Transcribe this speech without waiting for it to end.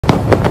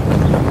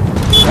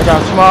I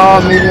got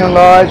small, medium,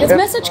 large. His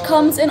message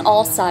comes in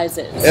all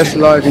sizes. Extra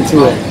large and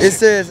 2X. It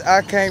says,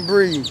 I can't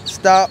breathe.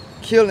 Stop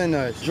killing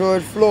us.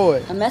 George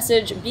Floyd. A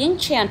message being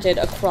chanted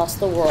across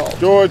the world.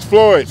 George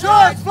Floyd.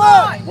 George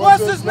Floyd!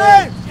 What's his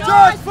name?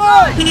 George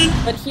Floyd!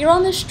 But here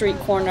on this street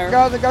corner,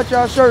 Guys, I got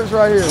y'all shirts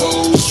right here.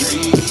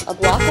 a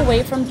block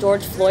away from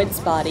George Floyd's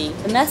body,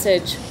 the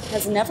message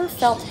has never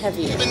felt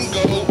heavier.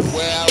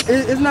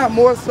 It's not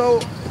more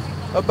so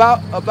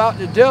about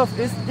the death.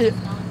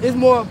 It's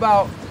more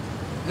about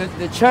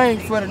the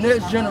change for the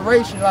next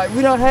generation. Like,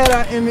 we done had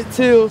our Emmett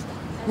Tills.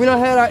 This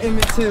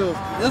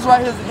right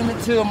here is an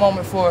Emmett Till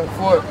moment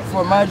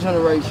for my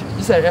generation.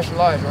 You said extra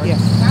large, right?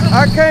 Yes.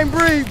 I can't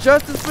breathe.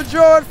 Justice for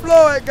George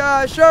Floyd,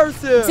 guys.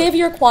 Shirts here.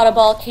 Xavier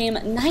Quattlebaugh came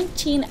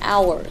 19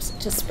 hours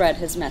to spread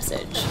his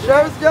message.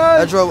 Shirts,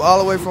 guys. I drove all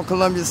the way from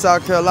Columbia,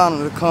 South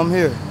Carolina to come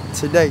here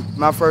today.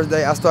 My first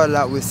day, I started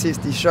out with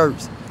 60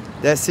 shirts.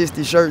 That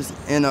 60 shirts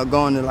ended up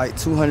going to like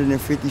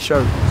 250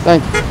 shirts.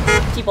 Thank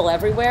you. People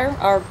everywhere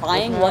are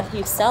buying what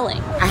he's selling.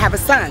 I have a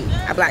son,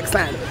 a black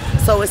son.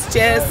 So it's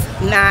just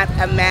not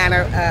a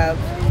matter of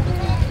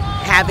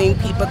having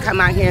people come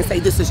out here and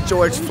say, this is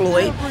George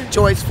Floyd.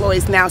 George Floyd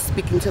is now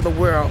speaking to the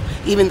world,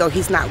 even though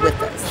he's not with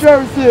us.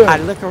 Shirts here. I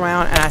look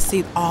around and I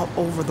see all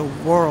over the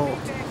world,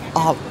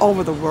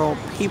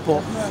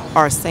 people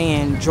are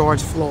saying,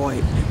 George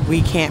Floyd,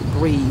 we can't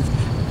breathe.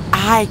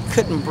 I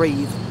couldn't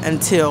breathe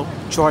until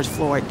George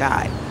Floyd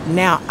died.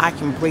 Now I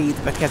can breathe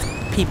because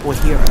people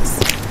hear us.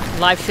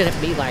 Life shouldn't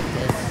be like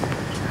this.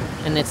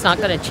 And it's not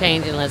going to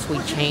change unless we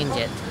change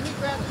it.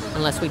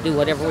 Unless we do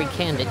whatever we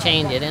can to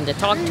change it and to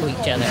talk to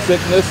each other.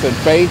 Sickness and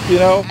faith, you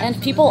know.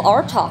 And people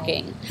are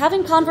talking,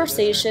 having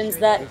conversations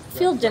that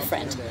feel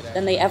different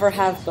than they ever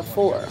have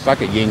before. It's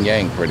like a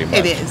yin-yang pretty much.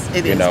 It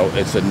is. You know,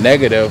 it's a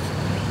negative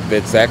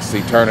that's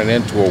actually turning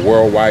into a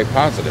worldwide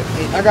positive.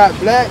 I got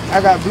black,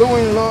 I got blue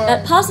and large.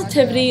 That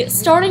positivity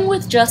starting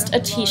with just a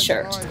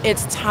t-shirt.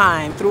 It's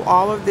time. Through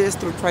all of this,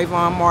 through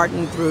Trayvon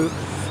Martin, through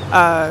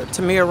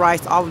Tamir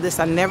Rice, all of this,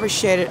 I never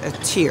shedded a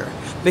tear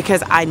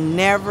because I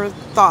never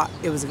thought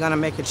it was going to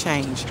make a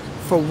change.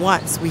 For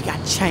once, we got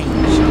change.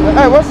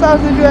 Hey, what size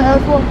did you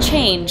ask for?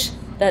 Change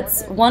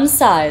that's one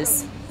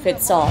size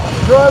fits all.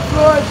 George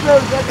Floyd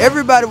shirts.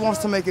 Everybody wants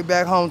to make it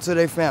back home to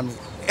their family.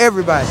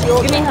 Everybody.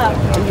 Give me a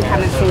hug. And you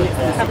haven't seen it.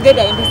 Have a good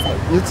day and be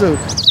safe. You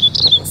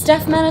too.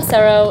 Steph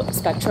Manacero,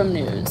 Spectrum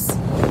News.